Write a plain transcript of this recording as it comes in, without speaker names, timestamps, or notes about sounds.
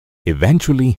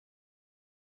Eventually,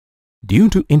 due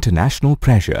to international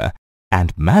pressure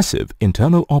and massive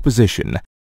internal opposition,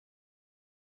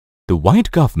 the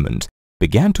white government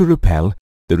began to repel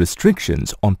the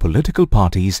restrictions on political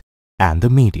parties and the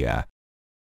media.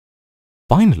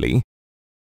 Finally,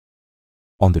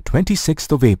 on the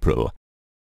 26th of April,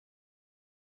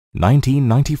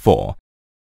 1994,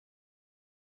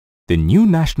 the new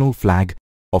national flag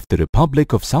of the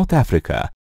Republic of South Africa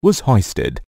was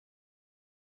hoisted,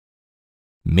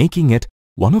 making it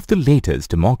one of the latest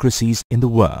democracies in the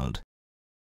world.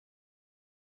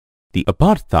 The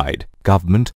apartheid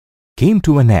government came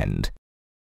to an end,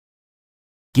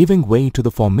 giving way to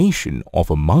the formation of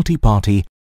a multi-party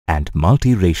and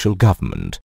multiracial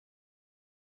government.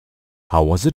 How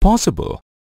was it possible?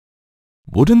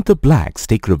 Wouldn't the blacks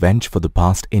take revenge for the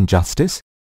past injustice?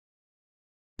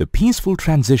 The peaceful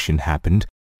transition happened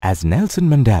as Nelson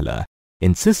Mandela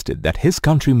insisted that his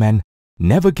countrymen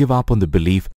never give up on the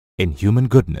belief in human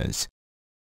goodness.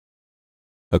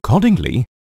 Accordingly,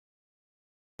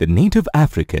 the native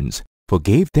Africans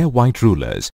forgave their white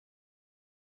rulers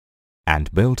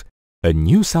and built a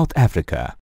new South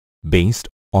Africa based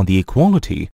on the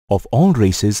equality of all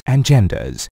races and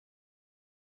genders.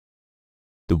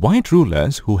 The white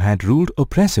rulers who had ruled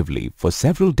oppressively for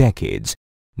several decades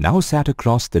now sat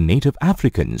across the native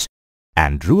Africans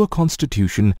and drew a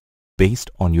constitution based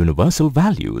on universal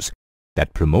values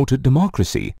that promoted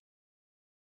democracy,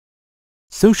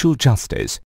 social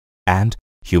justice, and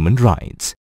human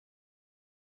rights.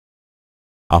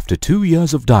 After 2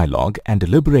 years of dialogue and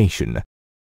deliberation,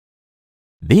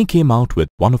 they came out with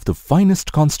one of the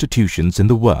finest constitutions in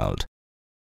the world.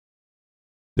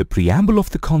 The preamble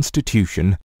of the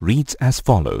Constitution reads as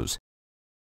follows: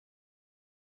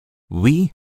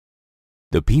 We,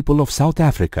 the people of South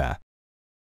Africa,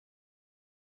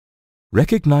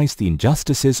 recognize the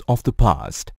injustices of the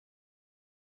past,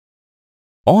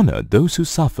 honor those who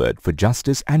suffered for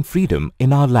justice and freedom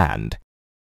in our land,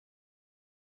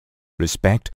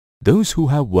 respect those who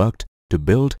have worked to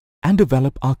build and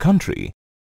develop our country,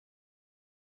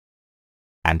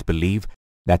 and believe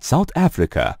that South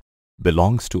Africa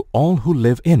belongs to all who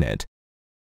live in it,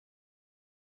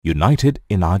 united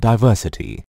in our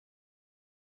diversity.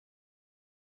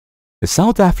 The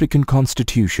South African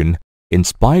Constitution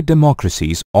inspired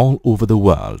democracies all over the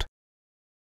world.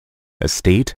 A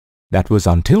state that was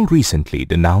until recently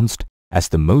denounced as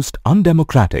the most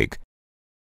undemocratic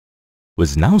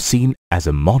was now seen as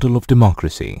a model of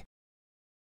democracy.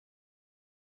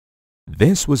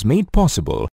 This was made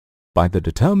possible by the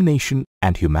determination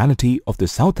and humanity of the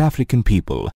South African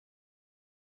people,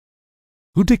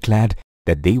 who declared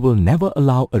that they will never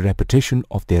allow a repetition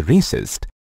of their racist,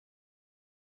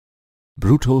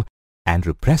 brutal, and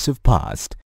repressive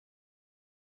past,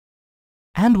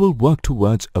 and will work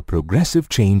towards a progressive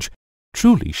change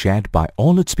truly shared by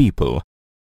all its people,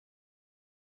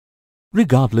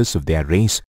 regardless of their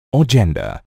race or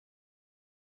gender.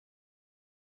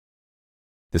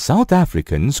 The South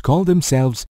Africans call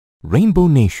themselves Rainbow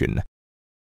Nation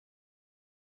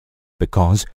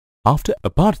because after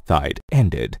apartheid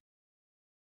ended,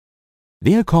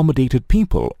 they accommodated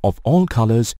people of all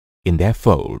colors in their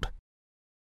fold.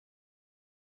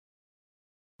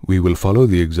 We will follow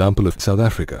the example of South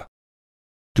Africa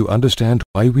to understand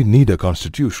why we need a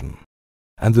constitution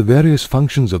and the various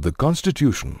functions of the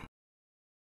constitution.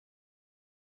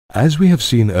 As we have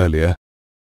seen earlier,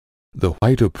 the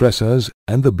white oppressors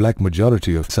and the black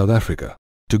majority of South Africa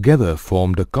together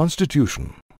formed a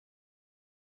constitution.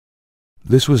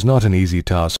 This was not an easy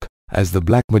task, as the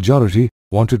black majority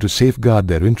wanted to safeguard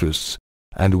their interests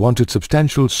and wanted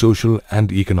substantial social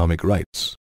and economic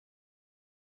rights,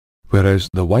 whereas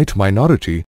the white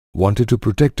minority wanted to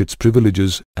protect its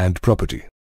privileges and property.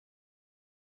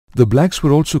 The blacks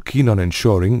were also keen on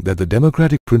ensuring that the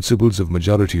democratic principles of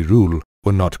majority rule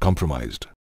were not compromised.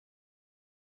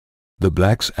 The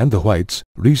blacks and the whites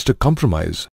reached a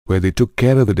compromise where they took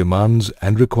care of the demands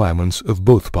and requirements of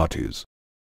both parties.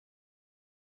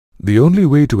 The only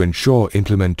way to ensure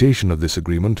implementation of this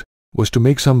agreement was to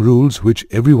make some rules which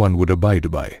everyone would abide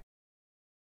by.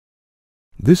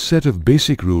 This set of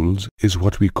basic rules is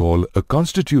what we call a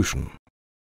constitution.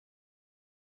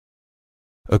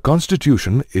 A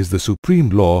constitution is the supreme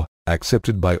law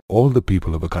accepted by all the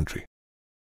people of a country.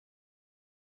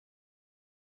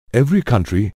 Every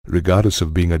country, regardless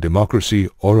of being a democracy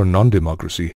or a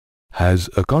non-democracy, has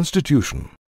a constitution.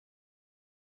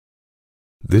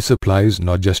 This applies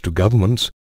not just to governments,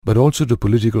 but also to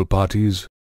political parties,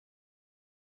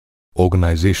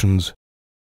 organizations,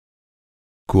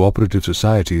 cooperative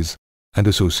societies, and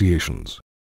associations.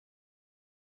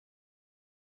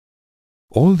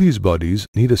 All these bodies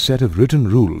need a set of written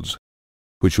rules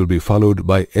which will be followed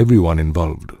by everyone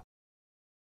involved.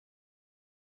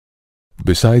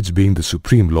 Besides being the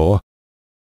supreme law,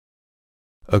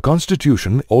 a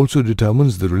constitution also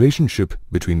determines the relationship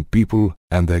between people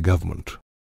and their government.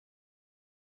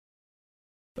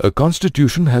 A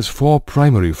constitution has four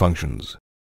primary functions.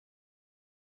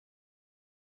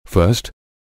 First,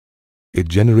 it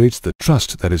generates the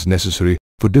trust that is necessary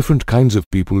for different kinds of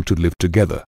people to live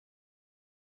together.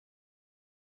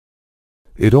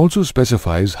 It also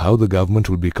specifies how the government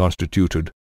will be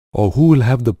constituted, or who will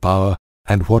have the power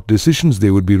and what decisions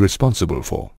they would be responsible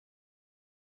for.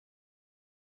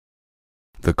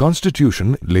 The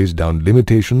Constitution lays down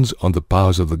limitations on the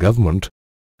powers of the government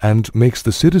and makes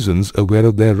the citizens aware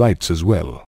of their rights as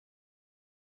well.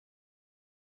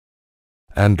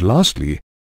 And lastly,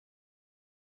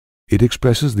 it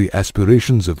expresses the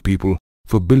aspirations of people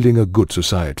for building a good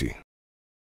society.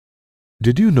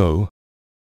 Did you know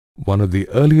one of the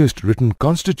earliest written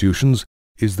constitutions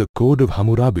is the Code of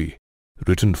Hammurabi,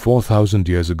 written 4,000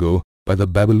 years ago by the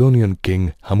Babylonian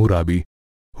king Hammurabi,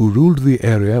 who ruled the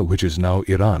area which is now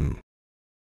Iran.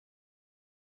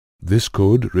 This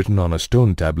code, written on a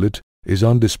stone tablet, is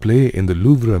on display in the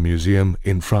Louvre Museum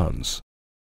in France.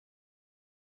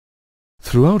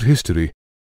 Throughout history,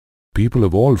 people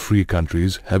of all free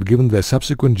countries have given their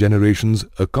subsequent generations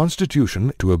a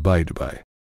constitution to abide by.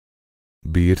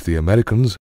 Be it the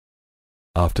Americans,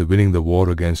 after winning the war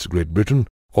against Great Britain,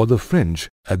 or the French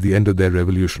at the end of their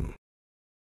revolution.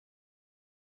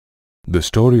 The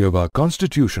story of our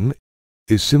constitution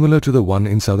is similar to the one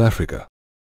in South Africa.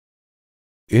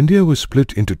 India was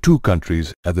split into two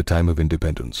countries at the time of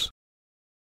independence.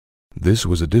 This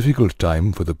was a difficult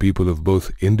time for the people of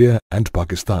both India and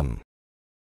Pakistan.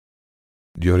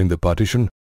 During the partition,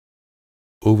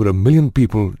 over 1 million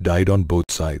people died on both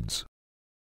sides.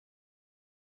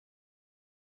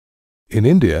 In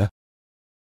India,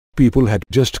 people had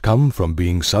just come from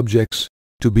being subjects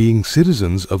to being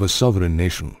citizens of a sovereign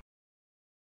nation.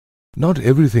 Not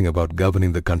everything about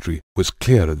governing the country was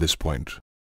clear at this point.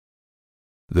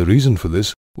 The reason for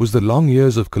this was the long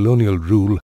years of colonial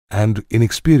rule and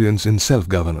inexperience in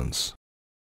self-governance.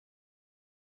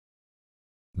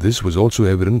 This was also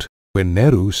evident when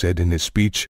Nehru said in his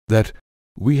speech that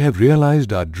we have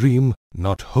realized our dream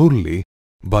not wholly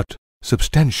but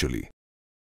substantially.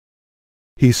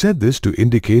 He said this to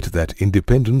indicate that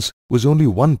independence was only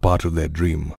one part of their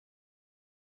dream.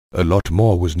 A lot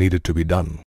more was needed to be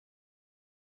done.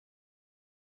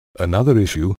 Another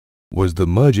issue was the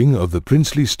merging of the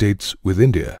princely states with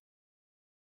India.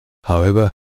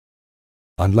 However,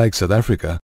 unlike South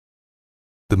Africa,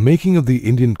 the making of the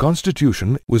Indian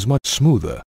Constitution was much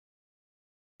smoother,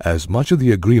 as much of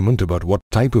the agreement about what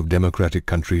type of democratic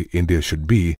country India should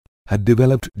be had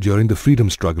developed during the freedom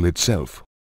struggle itself.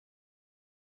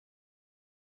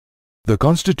 The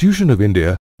Constitution of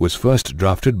India was first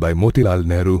drafted by Motilal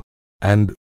Nehru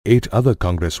and 8 other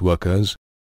Congress workers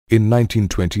in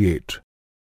 1928.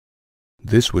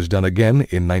 This was done again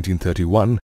in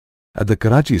 1931 at the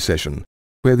Karachi session,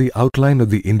 where the outline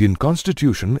of the Indian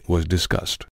Constitution was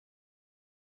discussed.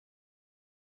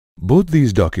 Both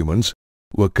these documents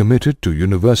were committed to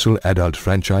universal adult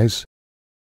franchise,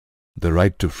 the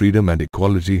right to freedom and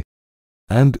equality,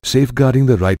 and safeguarding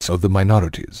the rights of the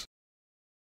minorities.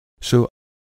 So,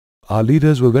 our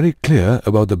leaders were very clear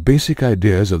about the basic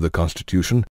ideas of the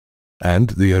Constitution,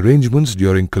 and the arrangements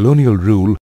during colonial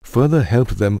rule further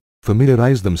helped them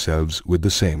familiarize themselves with the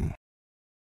same.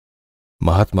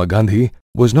 Mahatma Gandhi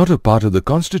was not a part of the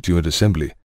Constituent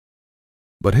Assembly,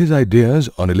 but his ideas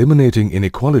on eliminating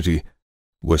inequality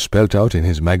were spelt out in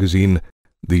his magazine,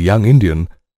 The Young Indian,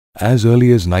 as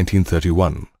early as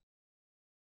 1931.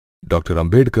 Dr.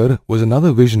 Ambedkar was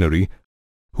another visionary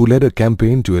who led a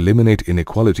campaign to eliminate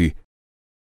inequality,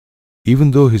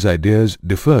 even though his ideas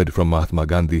differed from Mahatma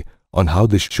Gandhi on how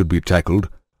this should be tackled,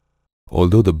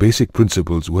 although the basic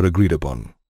principles were agreed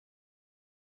upon.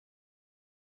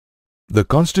 The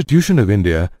Constitution of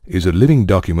India is a living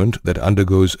document that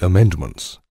undergoes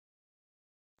amendments.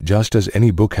 Just as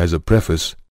any book has a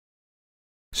preface,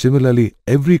 similarly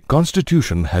every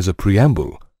constitution has a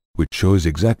preamble which shows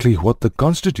exactly what the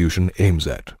Constitution aims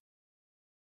at.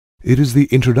 It is the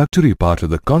introductory part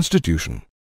of the Constitution.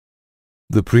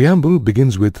 The preamble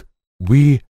begins with,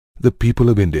 "We, the people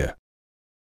of India."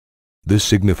 This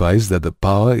signifies that the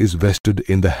power is vested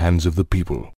in the hands of the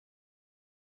people.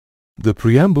 The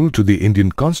preamble to the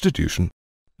Indian Constitution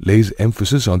lays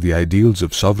emphasis on the ideals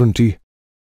of sovereignty,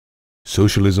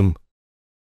 socialism,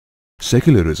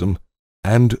 secularism,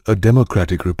 and a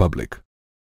democratic republic.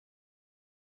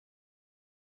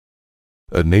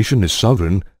 A nation is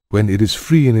sovereign when it is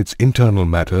free in its internal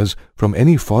matters from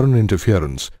any foreign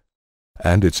interference,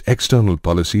 and its external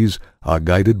policies are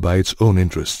guided by its own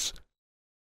interests.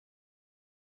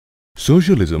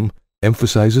 Socialism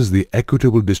emphasizes the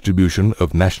equitable distribution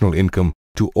of national income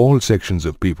to all sections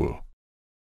of people.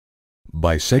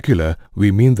 By secular,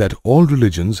 we mean that all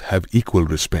religions have equal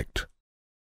respect.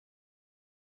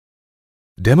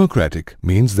 Democratic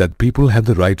means that people have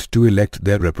the right to elect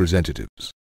their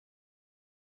representatives.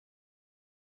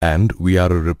 And we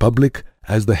are a republic,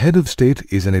 as the head of state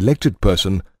is an elected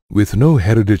person with no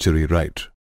hereditary right.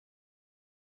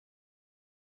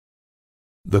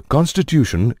 The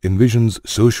Constitution envisions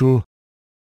social,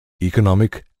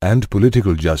 economic, and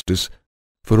political justice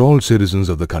for all citizens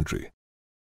of the country.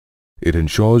 It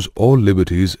ensures all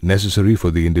liberties necessary for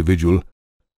the individual,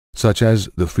 such as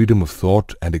the freedom of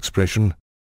thought and expression,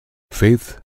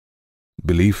 faith,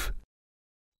 belief,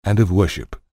 and of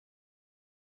worship.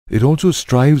 It also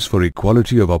strives for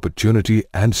equality of opportunity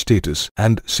and status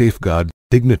and safeguard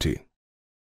dignity.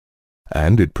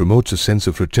 And it promotes a sense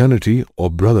of fraternity or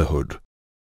brotherhood.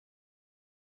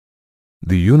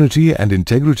 The unity and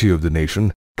integrity of the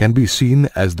nation can be seen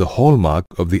as the hallmark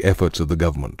of the efforts of the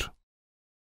government.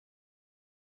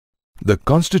 The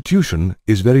Constitution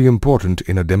is very important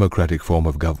in a democratic form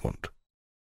of government.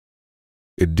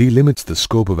 It delimits the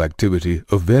scope of activity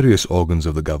of various organs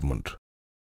of the government.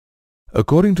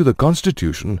 According to the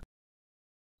Constitution,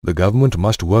 the government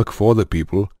must work for the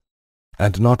people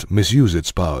and not misuse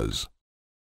its powers.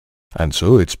 And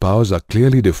so its powers are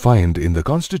clearly defined in the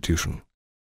Constitution.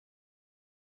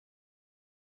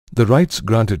 The rights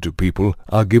granted to people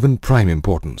are given prime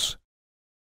importance.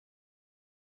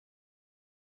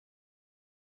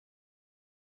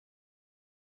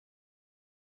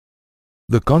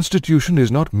 The Constitution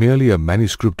is not merely a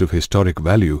manuscript of historic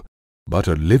value, but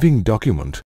a living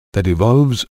document that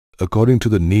evolves according to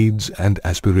the needs and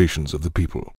aspirations of the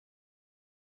people.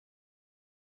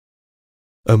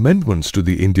 Amendments to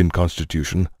the Indian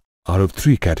Constitution are of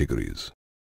three categories.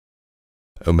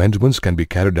 Amendments can be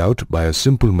carried out by a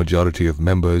simple majority of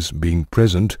members being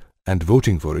present and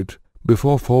voting for it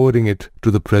before forwarding it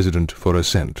to the President for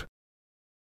assent.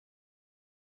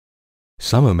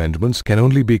 Some amendments can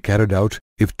only be carried out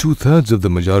if 2/3 of the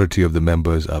majority of the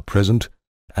members are present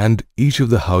and each of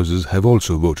the houses have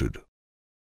also voted.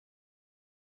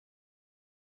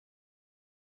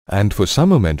 And for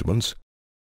some amendments,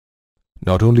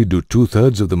 not only do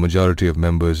 2/3 of the majority of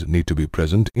members need to be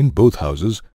present in both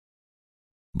houses,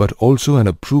 but also an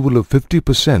approval of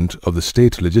 50% of the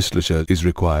state legislature is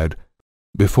required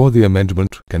before the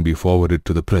amendment can be forwarded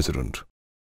to the President.